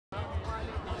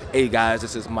Hey guys,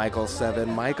 this is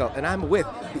Michael7Michael, and I'm with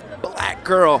the black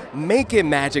girl making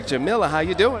magic, Jamila. How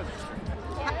you doing?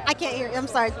 I can't hear you. I'm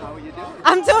sorry. How are you doing?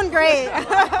 I'm doing great.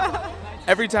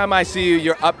 Every time I see you,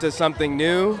 you're up to something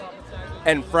new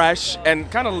and fresh and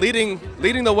kind of leading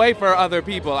the way for other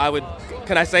people.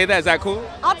 Can I say that? Is that cool?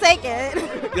 I'll take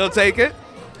it. You'll take it?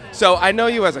 So I know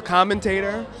you as a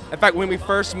commentator. In fact, when we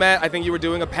first met, I think you were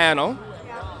doing a panel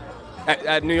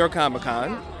at New York Comic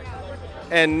Con.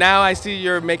 And now I see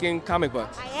you're making comic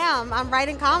books. I am. I'm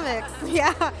writing comics.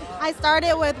 Yeah. I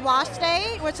started with Wash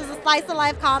Day, which is a slice of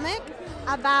life comic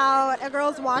about a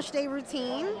girl's wash day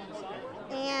routine.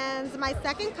 And my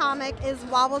second comic is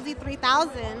Wobblesy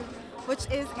 3000, which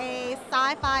is a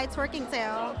sci-fi twerking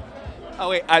tale. Oh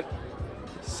wait,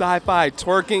 sci-fi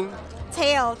twerking?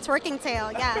 Twerking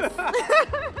tale, yes.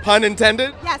 Pun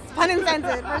intended? Yes, pun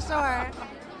intended, for sure.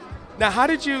 Now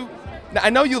I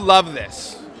know you love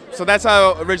this. So that's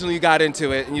how originally you got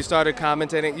into it and you started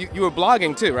commentating. You were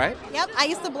blogging too, right? Yep, I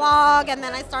used to blog and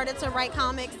then I started to write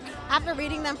comics. After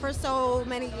reading them for so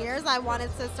many years, I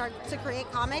wanted to start to create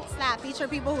comics that feature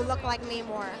people who look like me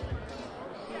more.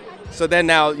 So then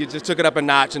now you just took it up a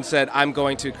notch and said, I'm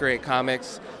going to create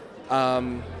comics.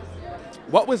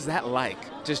 What was that like,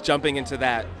 just jumping into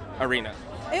that arena?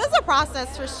 It was a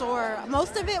process for sure.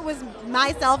 Most of it was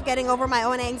myself getting over my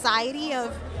own anxiety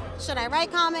of, should I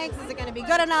write comics? Is it going to be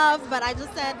good enough? But I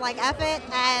just said, like, F it,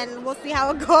 and we'll see how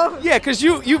it goes. Yeah, because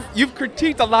you've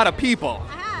critiqued a lot of people.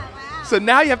 I have. So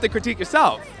now you have to critique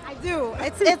yourself. I do.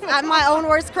 I'm my own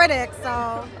worst critic,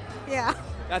 so yeah.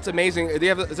 That's amazing. Is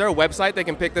there a website they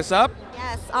can pick this up?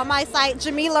 Yes, on my site,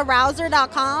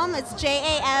 JamilaRowser.com. It's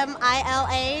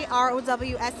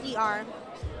JAMILAROWSER.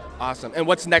 Awesome. And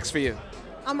what's next for you?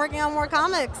 I'm working on more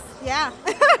comics, yeah.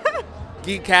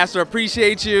 GEEKCASTER,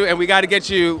 appreciate you, and we got to get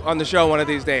you on the show one of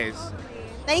these days.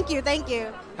 Thank you, thank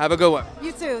you. Have a good one.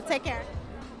 You too, take care.